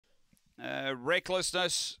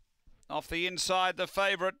Recklessness off the inside, the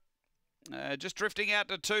favourite. Just drifting out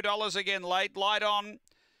to $2 again late. Light on.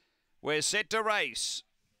 We're set to race.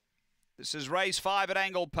 This is race 5 at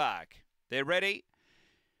Angle-Park. They're ready.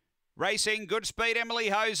 Racing, good speed, Emily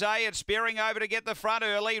Jose. It's spearing over to get the front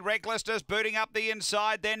early. Recklessness booting up the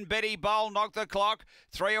inside. Then Betty Bowl knocked the clock.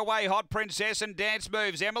 3 away, Hot Princess and Dance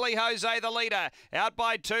Moves. Emily Jose, the leader. Out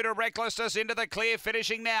by 2 to Recklessness into the clear,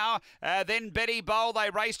 finishing now. Then Betty Bowl, they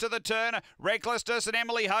race to the turn. Recklessness and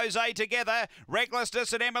Emily Jose together.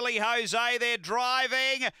 Recklessness and Emily Jose, they're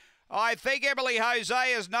driving. I think Emily Jose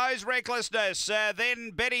has nose Recklessness.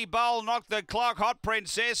 Then Betty Bowl knocked the clock. Hot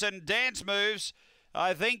Princess and Dance Moves.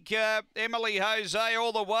 I think Emily Jose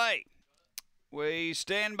all the way. We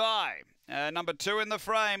stand by. Number 2 in the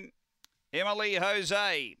frame, Emily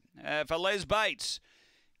Jose for Les Bates.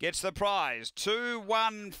 Gets the prize. 2,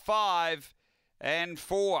 1, 5 and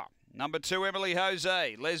 4. Number 2, Emily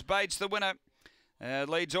Jose. Les Bates the winner.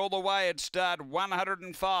 Leads all the way at start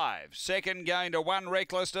 105. Second going to 1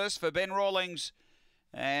 Recklessness for Ben Rawlings.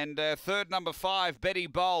 And third, number 5, Betty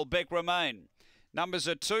Bowl, Beck Remain. Numbers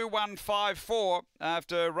are 2, 1, 5, 4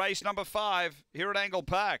 after race number 5 here at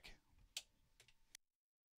Angle-Park.